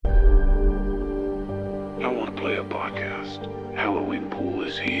Player Podcast. Halloween Pool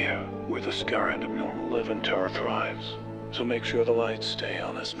is here, where the scary and abnormal live and terror thrives. So make sure the lights stay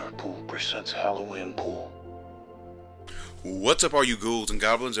on as Nerd Pool presents Halloween Pool. What's up, all you ghouls and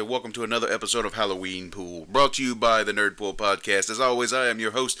goblins, and welcome to another episode of Halloween Pool, brought to you by the Nerd Pool Podcast. As always, I am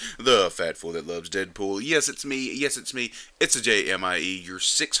your host, the Fat Fool that loves Deadpool. Yes, it's me. It's a JMIE, your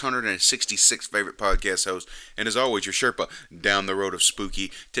 666th favorite podcast host, and as always, your Sherpa down the road of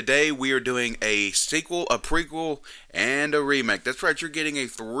spooky. Today, we are doing a sequel, a prequel, and a remake. That's right, you're getting a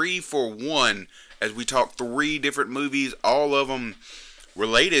 3-for-1 as we talk 3 different movies, all of them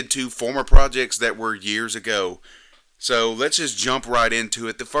related to former projects that were years ago. So let's just jump right into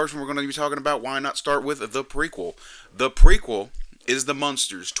it. The first one we're going to be talking about, why not start with the prequel? The prequel is The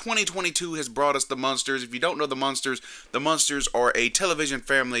Munsters. 2022 has brought us The Munsters. If you don't know The Munsters are a television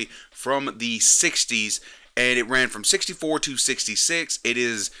family from the 60s, and it ran from 64 to 66. It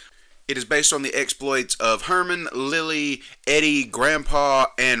is based on the exploits of Herman, Lily, Eddie, Grandpa,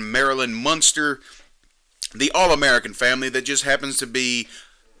 and Marilyn Munster, the all-American family that just happens to be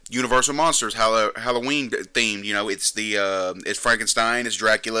Universal Monsters, Halloween themed. You know, it's Frankenstein, it's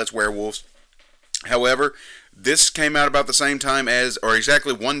Dracula, it's werewolves. However, this came out about the same time as, or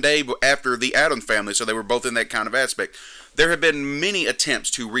exactly one day after the Addams Family, so they were both in that kind of aspect. There have been many attempts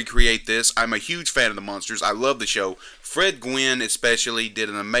to recreate this. I'm a huge fan of the Munsters. I love the show. Fred Gwynne especially did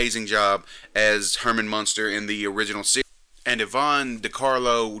an amazing job as Herman Munster in the original series, and Yvonne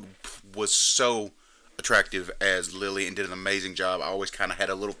DiCarlo was so attractive as Lily and did an amazing job. I always kind of had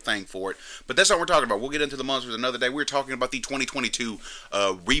a little thing for it, but that's not what we're talking about. We'll get into the Munsters another day. We're talking about the 2022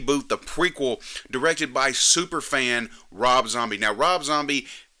 reboot, the prequel, directed by superfan Rob Zombie. Now, Rob Zombie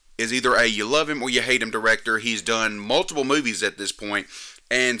is either a you love him or you hate him director. He's done multiple movies at this point,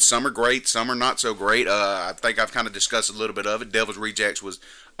 and some are great, some are not so great. I think I've kind of discussed a little bit of it. Devil's Rejects was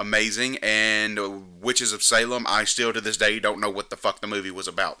amazing, and Witches of Salem, I still to this day don't know what the fuck the movie was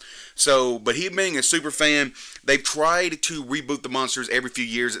about. So, but he being a super fan, they've tried to reboot the Munsters every few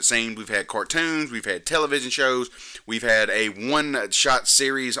years, it seemed. We've had cartoons, we've had television shows, we've had a one-shot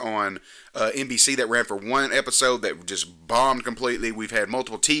series on NBC that ran for one episode that just bombed completely. We've had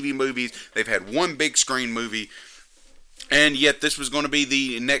multiple TV movies, they've had one big screen movie, and yet this was going to be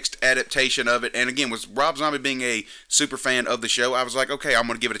the next adaptation of it. And again, with Rob Zombie being a super fan of the show, I was like, okay, I'm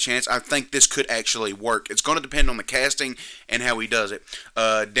going to give it a chance. I think this could actually work. It's going to depend on the casting and how he does it.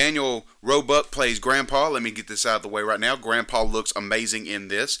 Daniel Roebuck plays Grandpa. Let me get this out of the way right now. Grandpa looks amazing in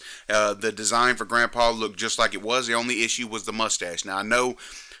this. The design for Grandpa looked just like it was. The only issue was the mustache. Now, I know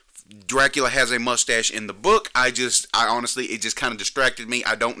Dracula has a mustache in the book. I honestly, it just kind of distracted me.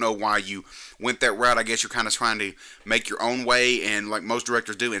 I don't know why you went that route. I guess you're kind of trying to make your own way, and like most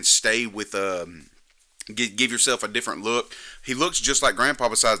directors do, and stay with give yourself a different look. He looks just like Grandpa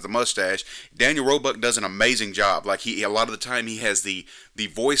besides the mustache. Daniel Roebuck does an amazing job. Like a lot of the time he has the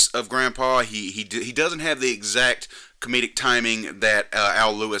voice of Grandpa. He doesn't have the exact comedic timing that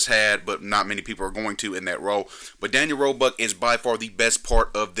Al Lewis had, but not many people are going to in that role. But Daniel Roebuck is by far the best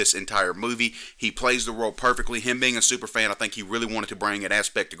part of this entire movie. He plays the role perfectly. Him being a super fan, I think he really wanted to bring an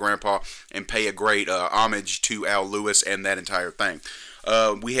aspect to Grandpa and pay a great homage to Al Lewis and that entire thing.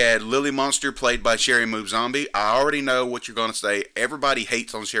 We had Lily Munster played by Sheri Moon Zombie. I already know what you're going to say. Everybody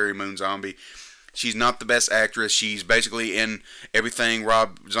hates on Sheri Moon Zombie. She's not the best actress. She's basically in everything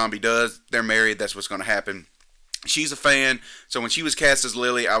Rob Zombie does. They're married. That's what's going to happen. She's a fan, so when she was cast as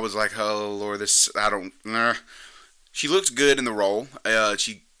Lily, I was like, oh, Lord, She looks good in the role.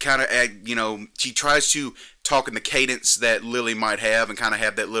 She kind of, she tries to talk in the cadence that Lily might have and kind of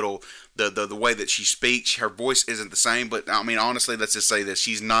have that little, the way that she speaks. Her voice isn't the same, but, I mean, honestly, let's just say this.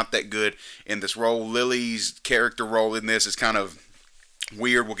 She's not that good in this role. Lily's character role in this is kind of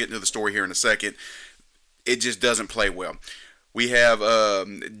weird. We'll get into the story here in a second. It just doesn't play well. We have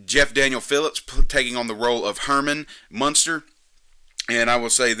Jeff Daniel Phillips taking on the role of Herman Munster. And I will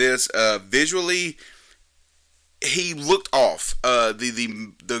say this, visually, he looked off.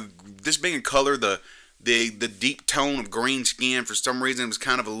 This being in color, the deep tone of green skin, for some reason, was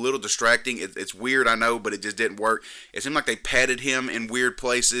kind of a little distracting. It's weird, I know, but it just didn't work. It seemed like they padded him in weird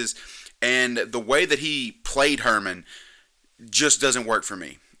places. And the way that he played Herman just doesn't work for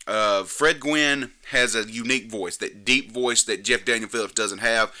me. Fred Gwynne has a unique voice, that deep voice that Jeff Daniel Phillips doesn't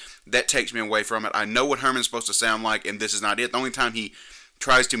have. That takes me away from it. I know what Herman's supposed to sound like, and this is not it. The only time he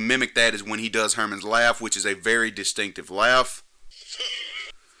tries to mimic that is when he does Herman's laugh, which is a very distinctive laugh.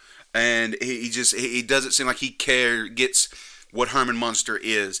 And he doesn't seem like he gets what Herman Munster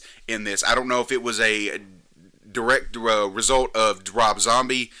is in this. I don't know if it was a direct result of Rob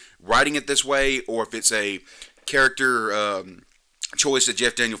Zombie writing it this way, or if it's a character choice that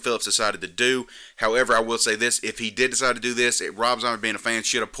Jeff Daniel Phillips decided to do. However, I will say this: if he did decide to do this, Rob Zombie, being a fan,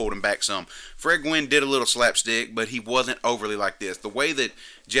 should have pulled him back some. Fred Gwynne did a little slapstick, but he wasn't overly like this. The way that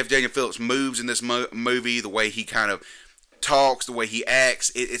Jeff Daniel Phillips moves in this movie, the way he kind of talks, the way he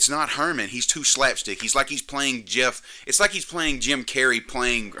acts, it's not Herman. He's too slapstick. He's like he's playing Jeff. It's like he's playing Jim Carrey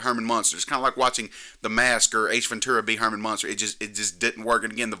playing Herman Munster. It's kind of like watching The Mask or Ace Ventura be Herman Munster. It just didn't work.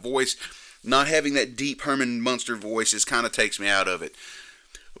 And again, the voice, not having that deep Herman Munster voice, just kind of takes me out of it.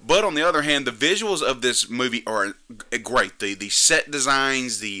 But on the other hand, the visuals of this movie are great. The set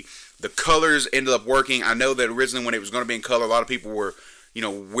designs, the colors ended up working. I know that originally when it was going to be in color, a lot of people were,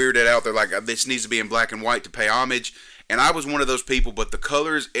 weirded out. They're like, this needs to be in black and white to pay homage. And I was one of those people, but the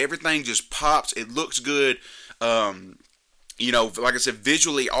colors, everything just pops. It looks good. Like I said,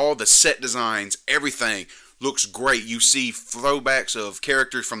 visually, all the set designs, everything looks great. You see throwbacks of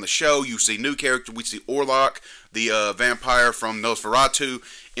characters from the show. You see new characters. We see Orlok, the vampire from Nosferatu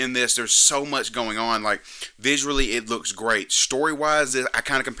in this. There's so much going on. Like, visually, it looks great. Story-wise, I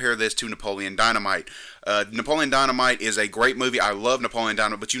kind of compare this to Napoleon Dynamite. Napoleon Dynamite is a great movie. I love Napoleon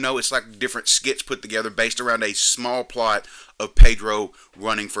Dynamite, but it's like different skits put together based around a small plot of Pedro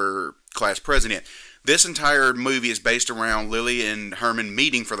running for class president. This entire movie is based around Lily and Herman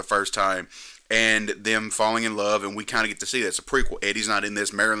meeting for the first time and them falling in love, and we kind of get to see that. It's a prequel. Eddie's not in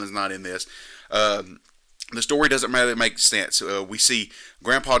this. Marilyn's not in this. The story doesn't really make sense. We see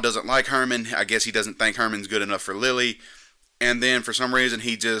Grandpa doesn't like Herman. I guess he doesn't think Herman's good enough for Lily. And then for some reason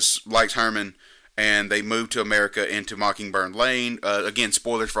he just likes Herman, and they move to America into Mockingbird Lane. Again,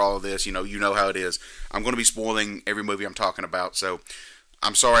 spoilers for all of this. You know how it is. I'm going to be spoiling every movie I'm talking about, so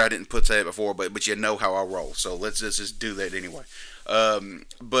I'm sorry I didn't say it before, but you know how I roll. So let's just do that anyway.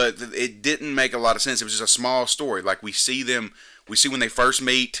 But it didn't make a lot of sense. It was just a small story. Like, we see when they first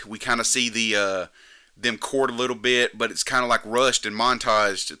meet. We kind of see them court a little bit, but it's kind of like rushed and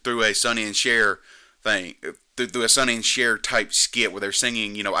montaged through a Sonny and Cher thing, through a Sonny and Cher type skit where they're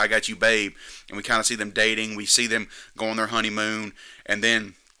singing, I Got You Babe, and we kind of see them dating. We see them go on their honeymoon, and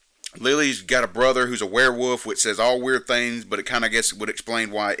then Lily's got a brother who's a werewolf, which says all weird things, but it kind of, I guess, would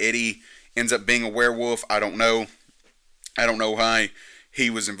explain why Eddie ends up being a werewolf. I don't know why he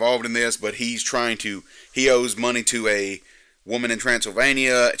was involved in this, but he owes money to a woman in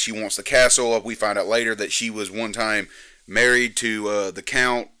Transylvania. She wants the castle. We find out later that she was one time married to the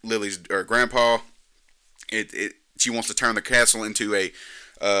Count, Lily's grandpa. She wants to turn the castle into a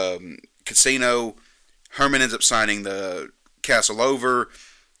casino. Herman ends up signing the castle over.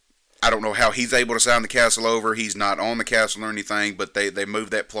 I don't know how he's able to sign the castle over. He's not on the castle or anything, but they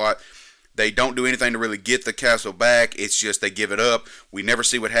move that plot. They don't do anything to really get the castle back. It's just they give it up. We never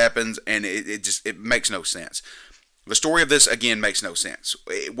see what happens, and it makes no sense. The story of this, again, makes no sense.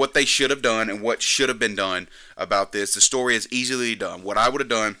 What they should have done and what should have been done about this, the story is easily done. What I would have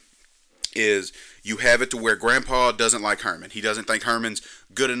done is you have it to where Grandpa doesn't like Herman. He doesn't think Herman's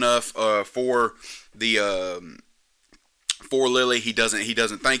good enough for Lily. He doesn't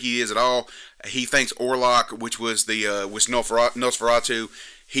think he is at all. He thinks Orlok, which was Nosferatu,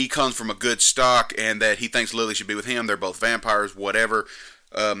 he comes from a good stock, and that he thinks Lily should be with him. They're both vampires, whatever.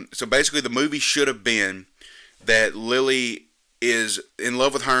 So basically, the movie should have been that Lily is in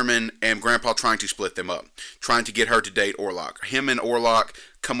love with Herman and Grandpa trying to split them up, trying to get her to date Orlok. Him and Orlok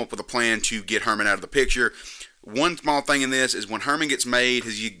come up with a plan to get Herman out of the picture. One small thing in this is when Herman gets made,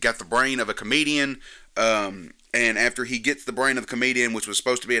 he got the brain of a comedian, and after he gets the brain of the comedian, which was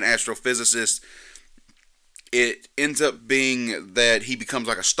supposed to be an astrophysicist, it ends up being that he becomes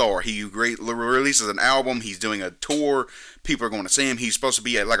like a star. He releases an album. He's doing a tour. People are going to see him. He's supposed to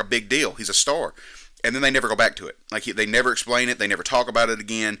be like a big deal. He's a star. And then they never go back to it. Like, they never explain it. They never talk about it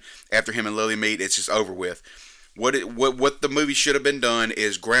again. After him and Lily meet, it's just over with. What the movie should have been done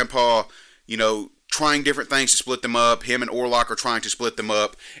is Grandpa, trying different things to split them up. Him and Orlok are trying to split them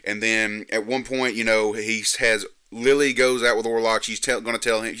up. And then at one point, he has Lily goes out with Orlok. She's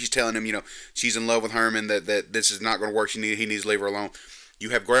telling him, she's in love with Herman, that this is not going to work. He needs to leave her alone.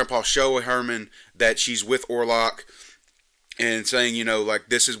 You have Grandpa show Herman that she's with Orlok and saying,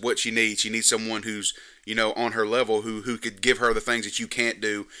 this is what she needs. She needs someone who's, on her level, who could give her the things that you can't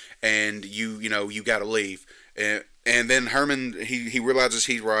do, and you got to leave. And then Herman, he realizes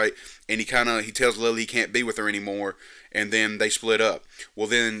he's right, and he tells Lily he can't be with her anymore, and then they split up. Well,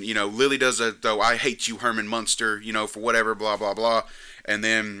 then, Lily does though, I hate you, Herman Munster, for whatever, blah, blah, blah. And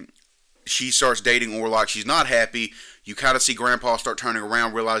then she starts dating Orlok. She's not happy. You kind of see Grandpa start turning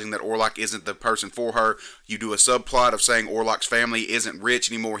around, realizing that Orlok isn't the person for her. You do a subplot of saying Orlok's family isn't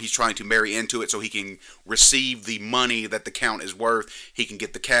rich anymore. He's trying to marry into it so he can receive the money that the Count is worth. He can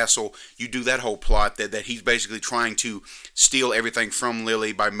get the castle. You do that whole plot that he's basically trying to steal everything from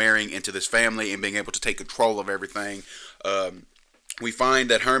Lily by marrying into this family and being able to take control of everything. We find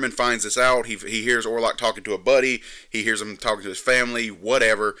that Herman finds this out. He hears Orlok talking to a buddy. He hears him talking to his family,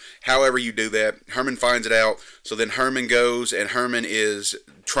 whatever. However you do that, Herman finds it out. So then Herman goes, and Herman is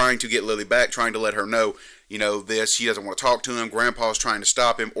trying to get Lily back, trying to let her know, this. She doesn't want to talk to him. Grandpa's trying to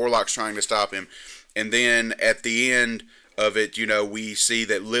stop him. Orlok's trying to stop him. And then at the end of it, we see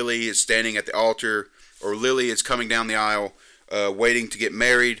that Lily is standing at the altar, or Lily is coming down the aisle, waiting to get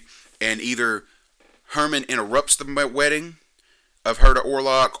married. And either Herman interrupts the wedding of her to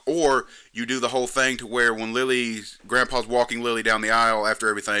Orlok, or you do the whole thing to where when Grandpa's walking Lily down the aisle after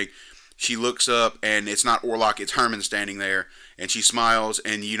everything, she looks up and it's not Orlok, it's Herman standing there, and she smiles,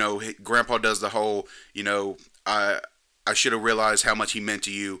 and Grandpa does the whole, I should have realized how much he meant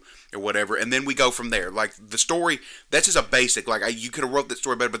to you, or whatever, and then we go from there. Like, the story, that's just a basic, you could have wrote that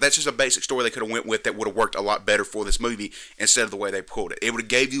story better, but that's just a basic story they could have went with that would have worked a lot better for this movie instead of the way they pulled it. It would have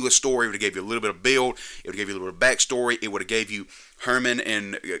gave you a story, it would have gave you a little bit of build, it would have gave you a little bit of backstory, it would have gave you Herman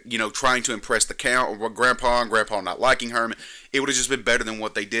and, trying to impress the Count, or Grandpa, and Grandpa not liking Herman. It would have just been better than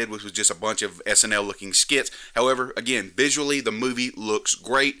what they did, which was just a bunch of SNL-looking skits. However, again, visually, the movie looks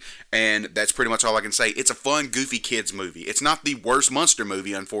great, and that's pretty much all I can say. It's a fun, goofy kids movie. It's not the worst Munster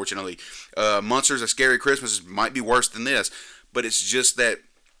movie, unfortunately. Munsters: A Scary Christmas might be worse than this, but it's just that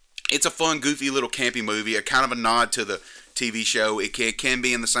it's a fun, goofy, little campy movie, a kind of a nod to the TV show. It can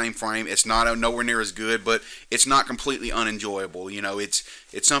be in the same frame. It's not nowhere near as good, but it's not completely unenjoyable. It's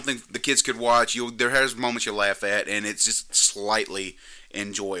something the kids could watch. There has moments you laugh at, and it's just slightly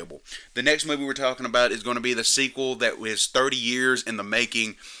enjoyable. The next movie we're talking about is going to be the sequel that was 30 years in the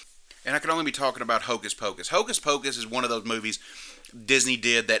making, and I can only be talking about Hocus Pocus. Hocus Pocus is one of those movies Disney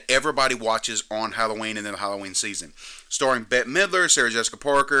did that everybody watches on Halloween and then the Halloween season. Starring Bette Midler, Sarah Jessica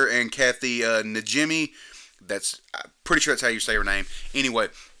Parker, and Kathy Najimy. I'm pretty sure that's how you say her name. Anyway,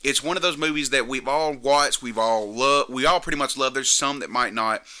 it's one of those movies that we've all watched, we all pretty much love. There's some that might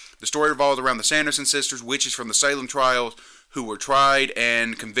not. The story revolves around the Sanderson sisters, witches from the Salem trials, who were tried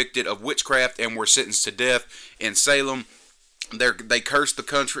and convicted of witchcraft and were sentenced to death in Salem. They cursed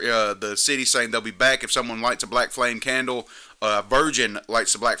the city, saying they'll be back if someone lights a black flame candle. A virgin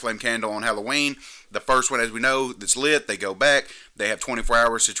lights the black flame candle on Halloween. The first one, as we know, that's lit, they go back. They have 24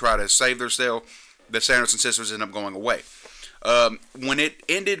 hours to try to save themselves. The Sanderson sisters end up going away. When it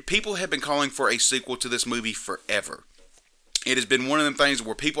ended, people have been calling for a sequel to this movie forever. It has been one of them things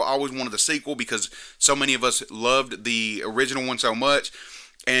where people always wanted a sequel because so many of us loved the original one so much.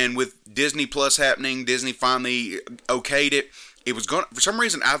 And with Disney Plus happening, Disney finally okayed it. It was going, for some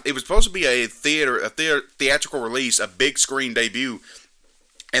reason, it was supposed to be a theatrical release, a big screen debut,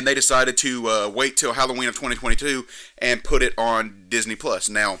 and they decided to wait till Halloween of 2022 and put it on Disney Plus.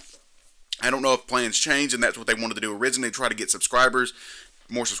 Now, I don't know if plans changed and that's what they wanted to do originally, try to get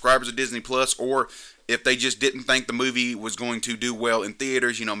more subscribers of Disney Plus, or if they just didn't think the movie was going to do well in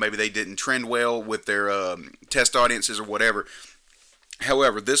theaters. Maybe they didn't trend well with their test audiences or whatever.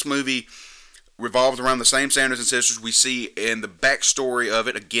 However, this movie revolves around the same Sanderson sisters. We see in the backstory of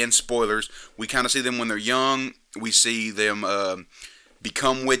it, again, spoilers, we kind of see them when they're young. We see them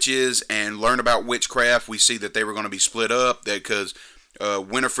become witches and learn about witchcraft. We see that they were going to be split up because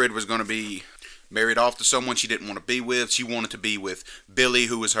Winifred was going to be married off to someone she didn't want to be with. She wanted to be with Billy,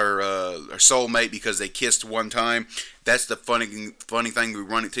 who was her soulmate, because they kissed one time. That's the funny thing. We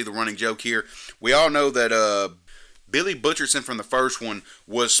run it through the running joke here. We all know that Billy Butcherson from the first one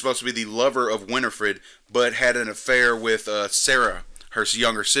was supposed to be the lover of Winifred, but had an affair with Sarah, her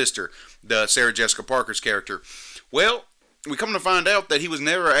younger sister, the Sarah Jessica Parker's character. Well, we come to find out that he was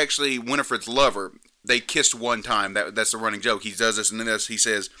never actually Winifred's lover. They kissed one time. That's the running joke. He does this, and then he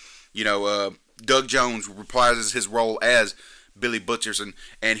says, Doug Jones reprises his role as Billy Butcherson,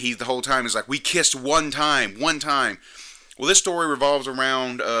 and he the whole time is like, we kissed one time. Well, this story revolves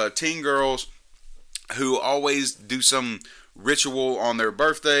around teen girls who always do some ritual on their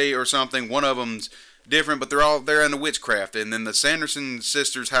birthday or something. One of them's different, but they're into witchcraft. And then the Sanderson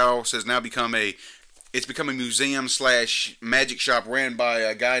sisters' house has now become a museum / magic shop ran by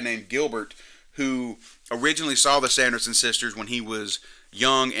a guy named Gilbert, who originally saw the Sanderson sisters when he was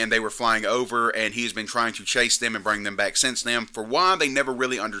young and they were flying over, and he has been trying to chase them and bring them back since then. For why, they never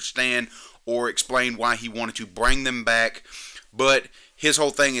really understand or explain why he wanted to bring them back, but his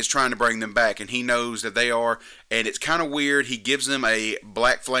whole thing is trying to bring them back, and he knows that they are, and it's kind of weird. He gives them a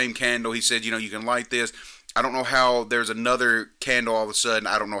black flame candle. He said, you can light this, I don't know how there's another candle all of a sudden.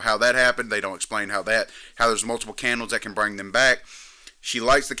 I don't know how that happened. They don't explain how there's multiple candles that can bring them back. She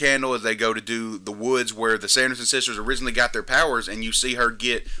lights the candle as they go to do the woods where the Sanderson sisters originally got their powers, and you see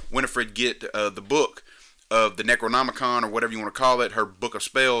Winifred get the book of the Necronomicon, or whatever you want to call it, her book of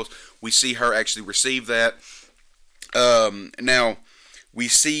spells. We see her actually receive that. Now, we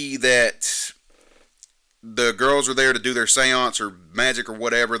see that the girls are there to do their seance or magic or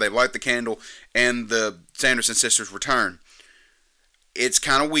whatever. They light the candle, and the Sanderson sisters return. It's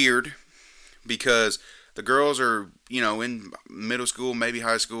kind of weird because the girls are, in middle school, maybe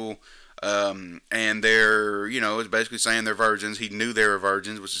high school, and they're, it's basically saying they're virgins. He knew they were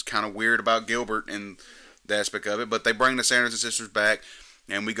virgins, which is kind of weird about Gilbert and the aspect of it. But they bring the Sanderson sisters back,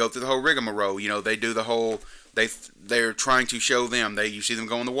 and we go through the whole rigmarole. They do the whole. They're trying to show them. You see them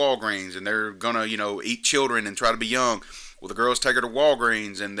going to Walgreens, and they're gonna, eat children and try to be young. Well, the girls take her to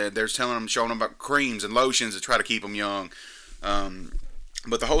Walgreens, and they're showing them about creams and lotions to try to keep them young.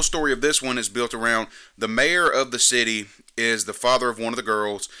 But the whole story of this one is built around the mayor of the city is the father of one of the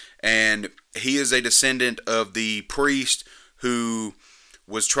girls, and he is a descendant of the priest who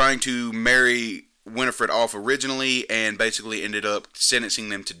was trying to marry Winifred off originally, and basically ended up sentencing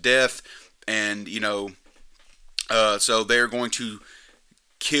them to death. And so they're going to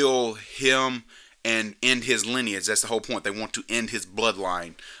kill him and end his lineage. That's the whole point. They want to end his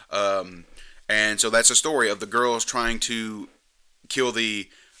bloodline. And so that's a story of the girls trying to kill the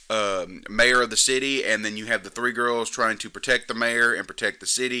mayor of the city, and then you have the three girls trying to protect the mayor and protect the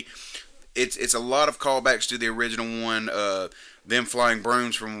city. It's a lot of callbacks to the original one. Them flying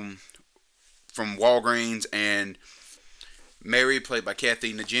brooms from Walgreens, and Mary, played by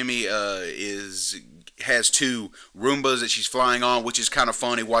Kathy Najimy, has two Roombas that she's flying on, which is kind of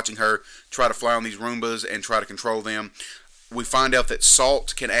funny watching her try to fly on these Roombas and try to control them. We find out that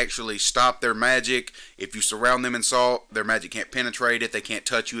salt can actually stop their magic. If you surround them in salt, their magic can't penetrate it. They can't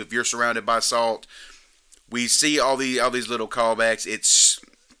touch you if you're surrounded by salt. We see all these little callbacks.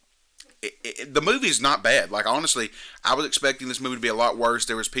 The movie is not bad. Like, honestly, I was expecting this movie to be a lot worse.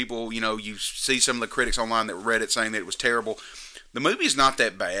 There was people, you see some of the critics online that read it saying that it was terrible. The movie is not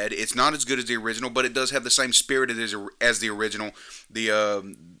that bad. It's not as good as the original, but it does have the same spirit as the original.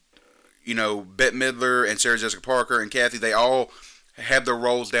 The Bette Midler and Sarah Jessica Parker and Kathy, they all have their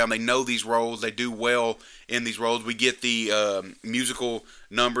roles down. They know these roles. They do well in these roles. We get the musical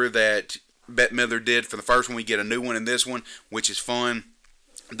number that Bette Midler did for the first one. We get a new one in this one, which is fun.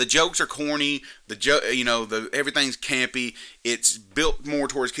 The jokes are corny. Everything's campy. It's built more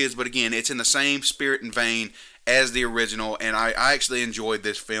towards kids, but again, it's in the same spirit and vein as the original, and I actually enjoyed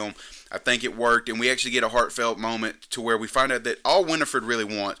this film. I think it worked, and we actually get a heartfelt moment to where we find out that all Winifred really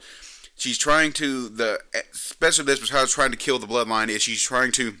wants, she's trying to, especially this was how she's trying to kill the bloodline, is she's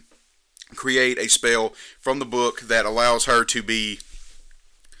trying to create a spell from the book that allows her to be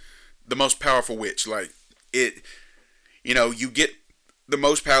the most powerful witch. Like, you get the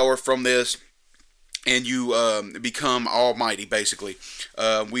most power from this, and you become almighty, basically.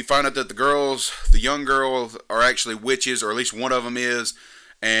 We find out that the young girls, are actually witches, or at least one of them is,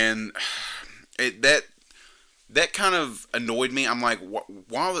 and that kind of annoyed me. I'm like,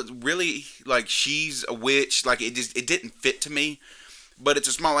 wow, really? Like, she's a witch? Like, it didn't fit to me. But it's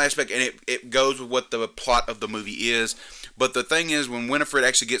a small aspect, and it goes with what the plot of the movie is. But the thing is, when Winifred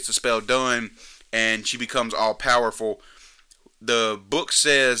actually gets the spell done, and she becomes all-powerful, the book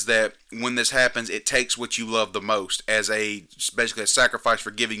says that when this happens, it takes what you love the most as basically a sacrifice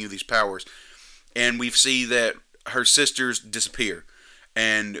for giving you these powers. And we see that her sisters disappear.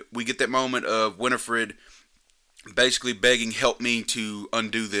 And we get that moment of Winifred basically begging, help me to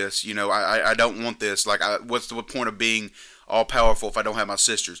undo this. I don't want this. Like, what's the point of being all powerful if I don't have my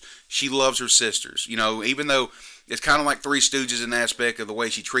sisters? She loves her sisters. Even though it's kind of like Three Stooges in the aspect of the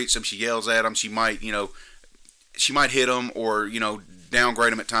way she treats them, she yells at them, she might hit them or,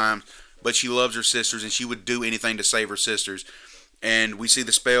 downgrade them at times, but she loves her sisters, and she would do anything to save her sisters. And we see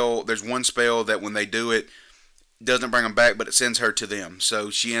the spell. There's one spell that when they do it, doesn't bring them back, but it sends her to them. So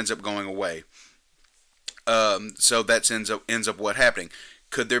she ends up going away. So that ends up what happening.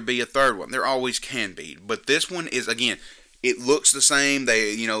 Could there be a third one? There always can be. But this one is, again, it looks the same.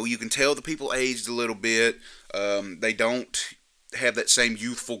 You can tell the people aged a little bit. They don't have that same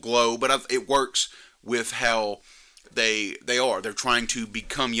youthful glow, but it works with how they are. They're trying to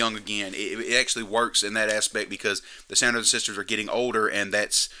become young again. It actually works in that aspect because the Sanderson sisters are getting older, and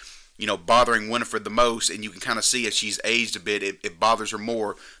that's bothering Winifred the most, and you can kind of see as she's aged a bit, it bothers her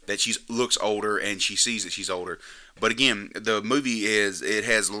more that she looks older and she sees that she's older. But again, the movie it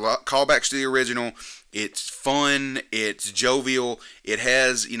has a lot callbacks to the original. It's fun. It's jovial. It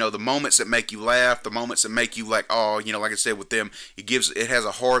has, the moments that make you laugh, the moments that make you like, oh, like I said with them, it has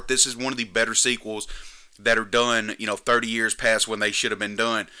a heart. This is one of the better sequels that are done, 30 years past when they should have been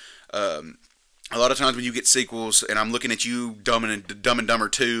done. A lot of times when you get sequels, and I'm looking at you, Dumb and Dumber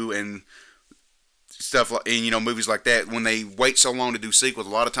 2 and stuff like, and movies like that, when they wait so long to do sequels, a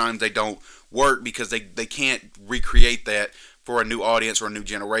lot of times they don't work because they can't recreate that for a new audience or a new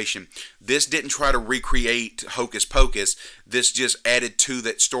generation. This didn't try to recreate Hocus Pocus. This just added to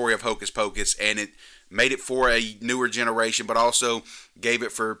that story of Hocus Pocus, and it made it for a newer generation, but also gave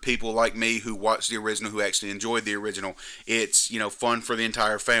it for people like me who watched the original, who actually enjoyed the original. It's, fun for the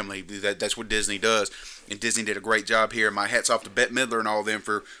entire family. That's what Disney does, and Disney did a great job here. My hat's off to Bette Midler and all of them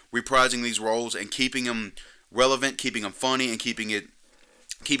for reprising these roles and keeping them relevant, keeping them funny, and keeping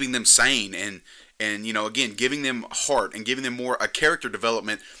them sane, and again, giving them heart and giving them more a character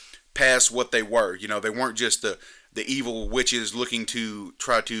development past what they were. They weren't just the evil witches looking to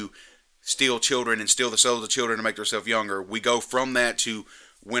try to steal children and steal the souls of children to make themselves younger. We go from that to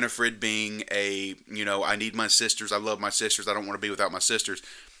Winifred being I need my sisters, I love my sisters, I don't want to be without my sisters.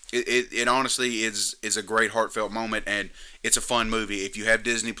 It honestly is a great heartfelt moment, and it's a fun movie. If you have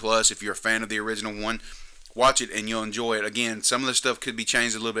Disney Plus, if you're a fan of the original one, watch it and you'll enjoy it. Again, some of the stuff could be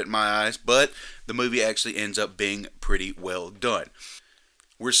changed a little bit in my eyes, but the movie actually ends up being pretty well done.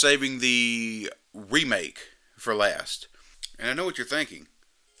 We're saving the remake for last. And I know what you're thinking.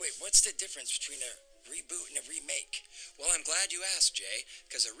 Wait, what's the difference between a reboot and a remake? Well, I'm glad you asked, Jay,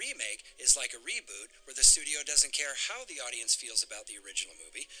 because a remake is like a reboot where the studio doesn't care how the audience feels about the original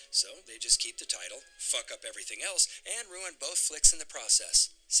movie, so they just keep the title, fuck up everything else, and ruin both flicks in the process.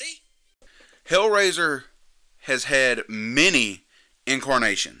 See? Hellraiser has had many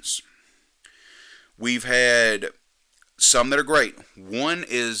incarnations. We've had some that are great. One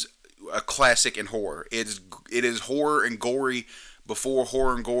is a classic in horror. It is horror and gory. Before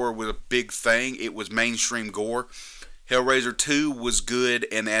horror and gore was a big thing, it was mainstream gore. Hellraiser 2 was good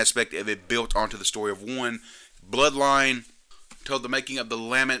in the aspect of it built onto the story of 1. Bloodline told the making of the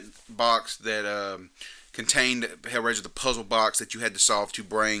Lament box that contained Hellraiser, the puzzle box that you had to solve to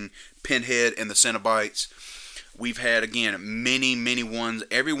bring Pinhead and the Cenobites. We've had, again, many ones.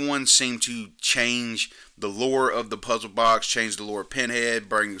 Everyone seemed to change the lore of the puzzle box, change the lore of Pinhead,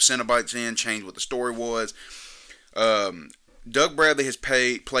 bring the Cenobites in, change what the story was. Doug Bradley has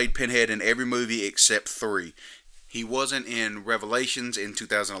played Pinhead in every movie except 3. He wasn't in Revelations in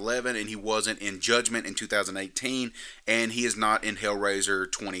 2011, and he wasn't in Judgment in 2018, and he is not in Hellraiser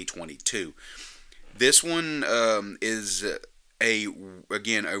 2022. This one is a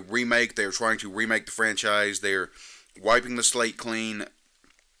remake. They're trying to remake the franchise. They're wiping the slate clean,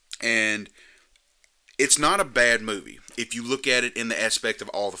 and it's not a bad movie if you look at it in the aspect of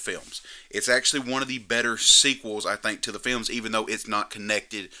all the films. It's actually one of the better sequels, I think, to the films, even though it's not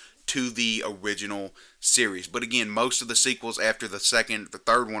connected to the original series. But again, most of the sequels after the second, the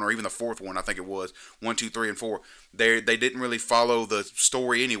third one, or even the fourth one, I think it was, 1, 2, 3, and 4, they didn't really follow the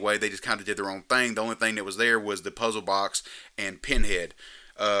story anyway. They just kind of did their own thing. The only thing that was there was the puzzle box and Pinhead.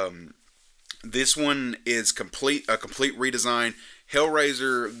 This one is a complete redesign.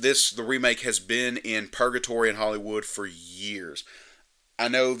 Hellraiser, the remake has been in purgatory in Hollywood for years. I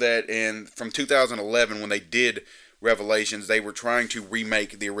know that from 2011, when they did Revelations, they were trying to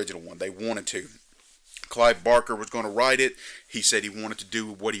remake the original one. They wanted to. Clive Barker was going to write it. He said he wanted to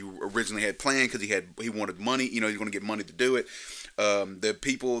do what he originally had planned because he wanted money. He was going to get money to do it. The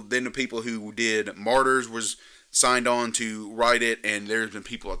people who did Martyrs was signed on to write it, and there's been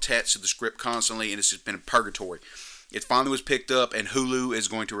people attached to the script constantly, and it's just been in purgatory. It finally was picked up, and Hulu is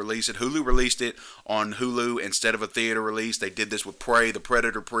going to release it. Hulu released it on Hulu instead of a theater release. They did this with Prey, the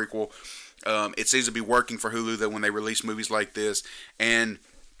Predator prequel. It seems to be working for Hulu that when they release movies like this. And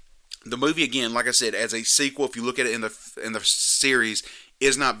the movie, again, like I said, as a sequel, if you look at it in the series,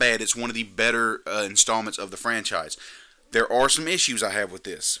 is not bad. It's one of the better installments of the franchise. There are some issues I have with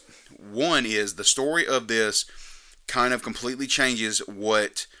this. One is the story of this kind of completely changes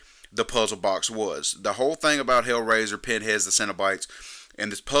what the puzzle box was. The whole thing about Hellraiser, Pinheads, the Cenobites,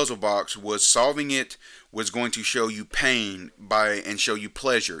 and this puzzle box was solving it was going to show you pain and show you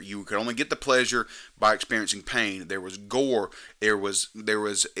pleasure. You could only get the pleasure by experiencing pain. There was gore. It was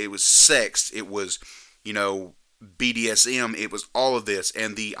sex. It was, BDSM. It was all of this,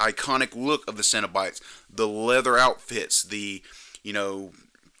 and the iconic look of the Cenobites, the leather outfits, the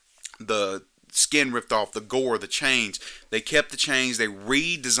skin ripped off, the gore, the chains. They kept the chains. They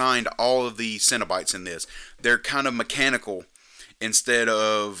redesigned all of the Cenobites in this. They're kind of mechanical instead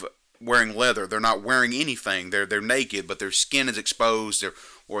of wearing leather. They're not wearing anything. They're naked, but their skin is exposed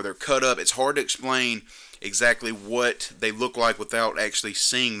or they're cut up. It's hard to explain exactly what they look like without actually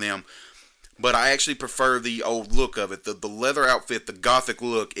seeing them. But I actually prefer the old look of it. The leather outfit, the gothic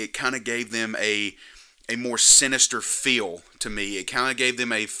look, it kind of gave them a more sinister feel to me. It kind of gave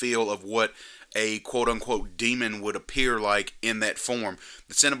them a feel of what a quote-unquote demon would appear like in that form.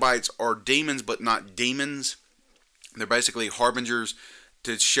 The Cenobites are demons, but not demons. They're basically harbingers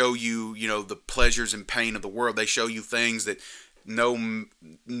to show you, the pleasures and pain of the world. They show you things that no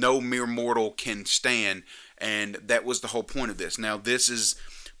mere mortal can stand, and that was the whole point of this. Now, this is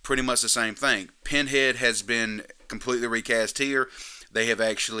pretty much the same thing. Pinhead has been completely recast here. They have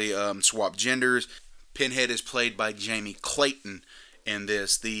actually swapped genders. Pinhead is played by Jamie Clayton in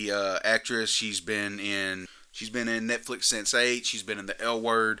this. The actress, she's been in Netflix Sense8. She's been in The L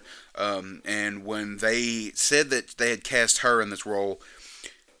Word. And when they said that they had cast her in this role,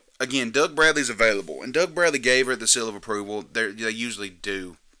 again, Doug Bradley's available, and Doug Bradley gave her the seal of approval. They usually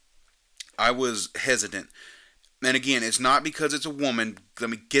do. I was hesitant. And again, it's not because it's a woman. Let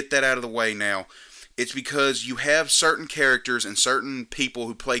me get that out of the way now. It's because you have certain characters and certain people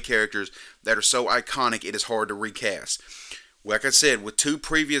who play characters that are so iconic it is hard to recast. Like I said, with two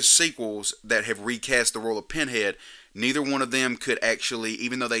previous sequels that have recast the role of Pinhead, neither one of them could actually,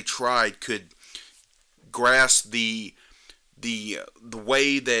 even though they tried, could grasp the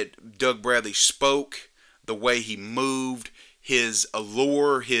way that Doug Bradley spoke, the way he moved, his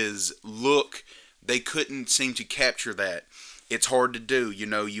allure, his look. They couldn't seem to capture that. It's hard to do.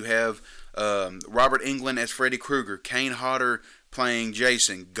 You have Robert Englund as Freddy Krueger, Kane Hodder playing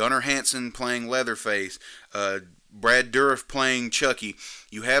Jason, Gunnar Hansen playing Leatherface, Brad Dourif playing Chucky.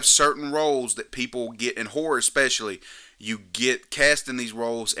 You have certain roles that people get, in horror especially, you get cast in these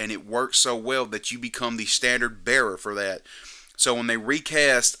roles and it works so well that you become the standard bearer for that. So when they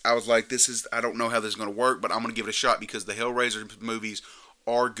recast, I was like, I don't know how this is going to work, but I'm going to give it a shot because the Hellraiser movies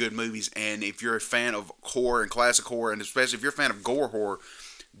are good movies, and if you're a fan of horror and classic horror, and especially if you're a fan of gore horror,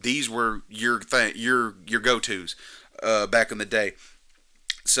 these were your go-tos back in the day.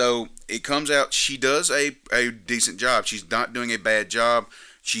 So it comes out, she does a decent job. She's not doing a bad job.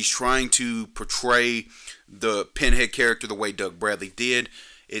 She's trying to portray the Pinhead character the way Doug Bradley did.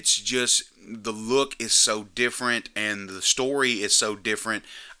 It's just the look is so different and the story is so different.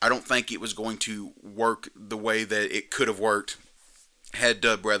 I don't think it was going to work the way that it could have worked had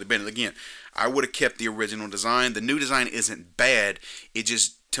Doug Bradley been. Again, I would have kept the original design. The new design isn't bad. It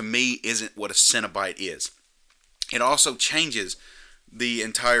just, to me, isn't what a Cenobite is. It also changes the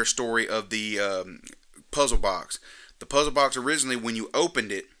entire story of the puzzle box. The puzzle box originally, when you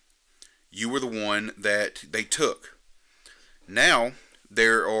opened it, you were the one that they took. Now,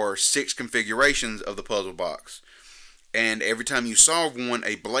 there are 6 configurations of the puzzle box. And every time you solve one,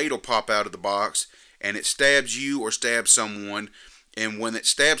 a blade will pop out of the box, and it stabs you or stabs someone. And when it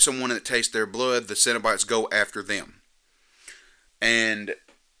stabs someone and it tastes their blood, the Cenobites go after them. And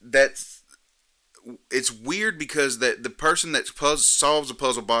it's weird because the person that solves the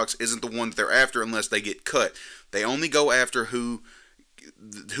puzzle box isn't the one that they're after unless they get cut. They only go after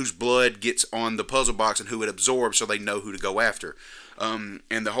whose blood gets on the puzzle box and who it absorbs, so they know who to go after. And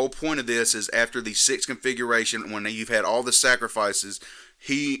the whole point of this is after the 6 configuration, when you've had all the sacrifices,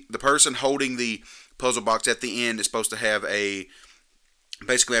 the person holding the puzzle box at the end is supposed to have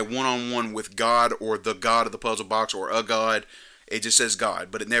basically a one-on-one with God or the God of the puzzle box or a God. It just says God,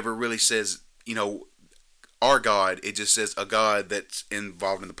 but it never really says, our God. It just says a God that's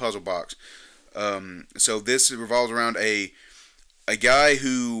involved in the puzzle box. So this revolves around a guy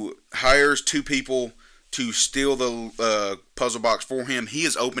who hires 2 people to steal the puzzle box for him. He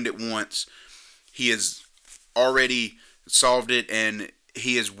has opened it once. He has already solved it, and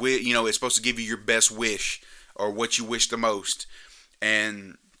he is, it's supposed to give you your best wish or what you wish the most.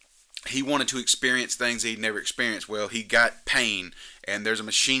 And he wanted to experience things he'd never experienced. Well, he got pain, and there's a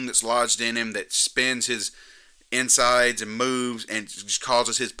machine that's lodged in him that spins his insides and moves and just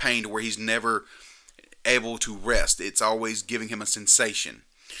causes his pain to where he's never able to rest. It's always giving him a sensation.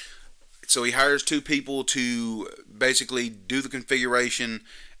 So he hires 2 people to basically do the configuration,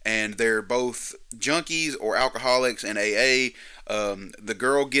 and they're both junkies or alcoholics in AA. The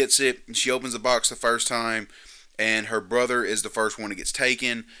girl gets it, and she opens the box the first time, and her brother is the first one that gets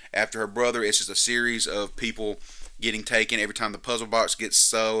taken. After her brother, it's just a series of people getting taken every time the puzzle box gets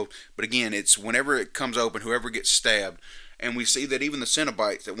solved. But again, it's whenever it comes open, whoever gets stabbed. And we see that even the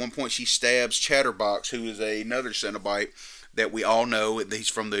Cenobites, at one point she stabs Chatterbox, who is another Cenobite that we all know. He's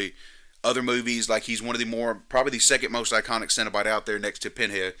from the other movies, like he's one of the probably the second most iconic Cenobite out there next to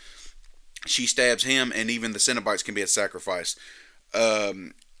Pinhead. She stabs him, and even the Cenobites can be a sacrifice.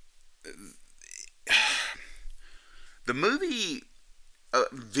 The movie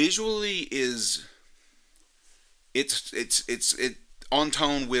visually is it's on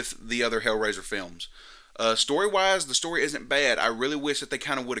tone with the other Hellraiser films. Story wise, the story isn't bad. I really wish that they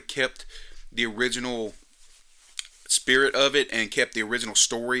kind of would have kept the original spirit of it and kept the original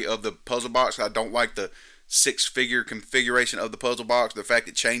story of the puzzle box. I don't like the 6-figure configuration of the puzzle box. The fact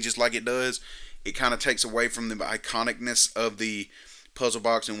it changes like it does, it kind of takes away from the iconicness of the puzzle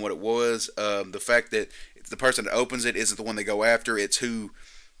box and what it was. The fact that the person that opens it isn't the one they go after. It's who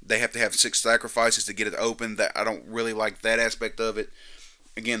they have to have 6 sacrifices to get it open. That I don't really like that aspect of it.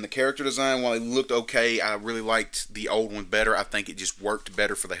 Again, the character design, while it looked okay, I really liked the old one better. I think it just worked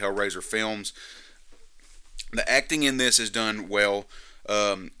better for the Hellraiser films. The acting in this is done well.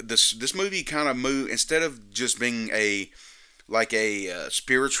 This movie kind of moved, instead of just being a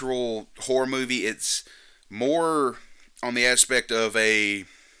spiritual horror movie, it's more on the aspect of a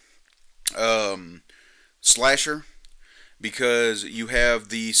slasher, because you have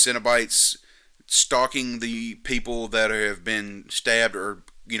the Cenobites stalking the people that have been stabbed or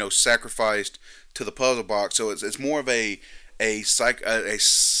sacrificed to the puzzle box. So it's more of a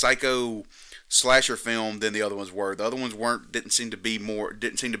psycho slasher film than the other ones were. The other ones didn't seem to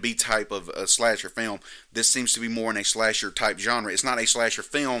be type of a slasher film. This seems to be more in a slasher type genre. It's not a slasher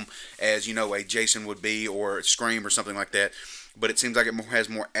film as a Jason would be or Scream or something like that, but it seems like it has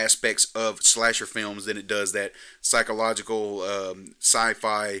more aspects of slasher films than it does that psychological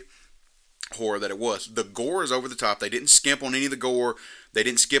sci-fi horror that it was. The gore is over the top. They didn't skimp on any of the gore. They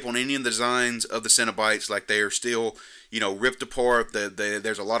didn't skip on any of the designs of the Cenobites. Like, they are still, ripped apart.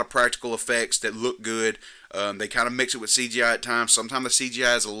 There's a lot of practical effects that look good. They kind of mix it with CGI at times. Sometimes the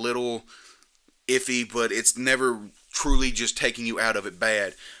CGI is a little iffy, but it's never truly just taking you out of it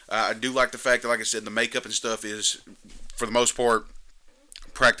bad. I do like the fact that, like I said, the makeup and stuff is, for the most part,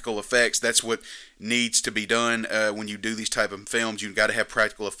 practical effects. That's what needs to be done when you do these type of films. You've got to have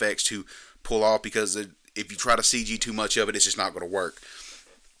practical effects to pull off, because if you try to CG too much of it, it's just not going to work.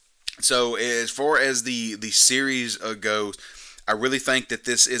 So as far as the series goes, I really think that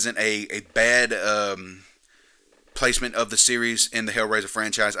this isn't a bad placement of the series in the Hellraiser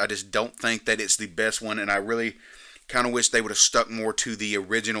franchise. I just don't think that it's the best one, and I really kind of wish they would have stuck more to the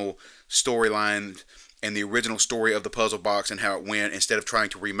original storyline and the original story of the puzzle box and how it went, instead of trying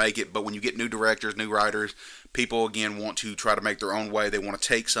to remake it. But when you get new directors, new writers, people again want to try to make their own way. They want to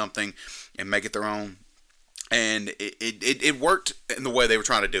take something and make it their own. And it worked in the way they were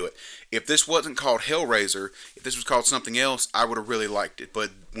trying to do it. If this wasn't called Hellraiser, if this was called something else, I would have really liked it.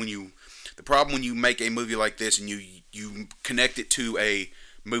 But the problem when you make a movie like this and you connect it to a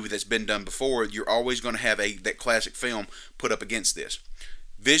movie that's been done before, you're always going to have that classic film put up against this.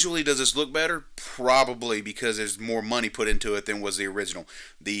 Visually, does this look better? Probably, because there's more money put into it than was the original.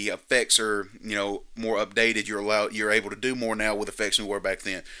 The effects are, more updated. You're able to do more now with effects than we were back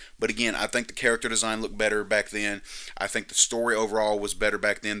then. But again, I think the character design looked better back then. I think the story overall was better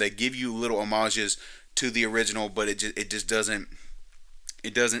back then. They give you little homages to the original, but it just doesn't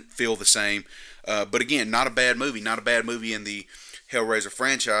feel the same. But again, not a bad movie. Not a bad movie in the Hellraiser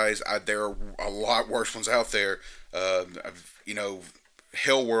franchise. There are a lot worse ones out there.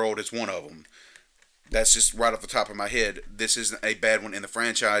 Hellworld is one of them. That's just right off the top of my head. This isn't a bad one in the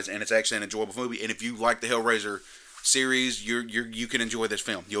franchise, and it's actually an enjoyable movie. And if you like the Hellraiser series, you can enjoy this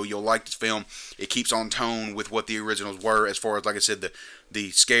film. You'll like this film. It keeps on tone with what the originals were, as far as, like I said,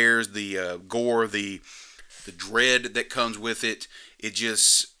 the scares, the gore, the dread that comes with it.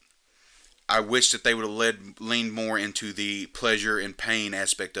 I wish that they would have leaned more into the pleasure and pain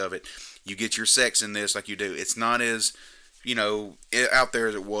aspect of it. You get your sex in this like you do. It's not as out there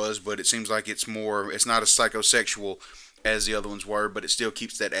as it was, but it seems like it's not as psychosexual as the other ones were, but it still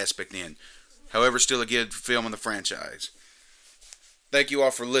keeps that aspect in. However, still a good film in the franchise. Thank you all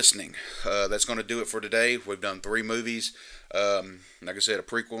for listening. That's going to do it for today. We've done 3 movies. Like I said, a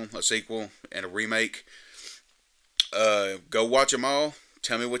prequel, a sequel, and a remake. Go watch them all.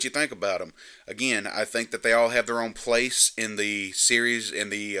 Tell me what you think about them. Again, I think that they all have their own place in the series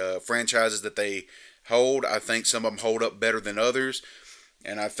and the franchises that they hold. I think some of them hold up better than others,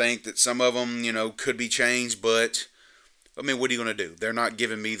 and I think that some of them, could be changed, but what are you going to do? They're not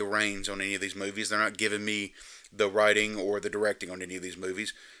giving me the reins on any of these movies. They're not giving me the writing or the directing on any of these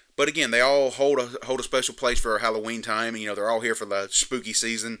movies. But again, they all hold a special place for Halloween time. They're all here for the spooky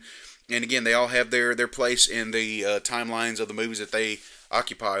season, and again, they all have their place in the timelines of the movies that they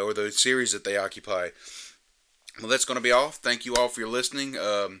occupy or the series that they occupy. Well, that's going to be all. Thank you all for your listening.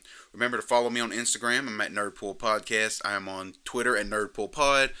 Remember to follow me on Instagram. I'm at Nerdpool Podcast. I am on Twitter at Nerdpool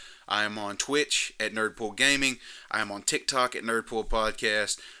Pod. I am on Twitch at Nerdpool Gaming. I am on TikTok at Nerdpool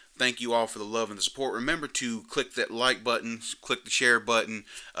Podcast. Thank you all for the love and the support. Remember to click that like button, click the share button.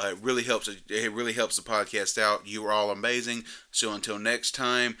 It really helps. It really helps the podcast out. You are all amazing. So until next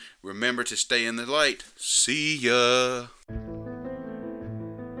time, remember to stay in the light. See ya.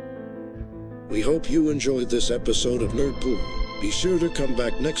 We hope you enjoyed this episode of Nerdpool. Be sure to come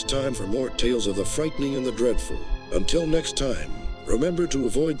back next time for more tales of the frightening and the dreadful. Until next time, remember to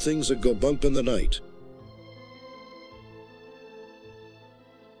avoid things that go bump in the night.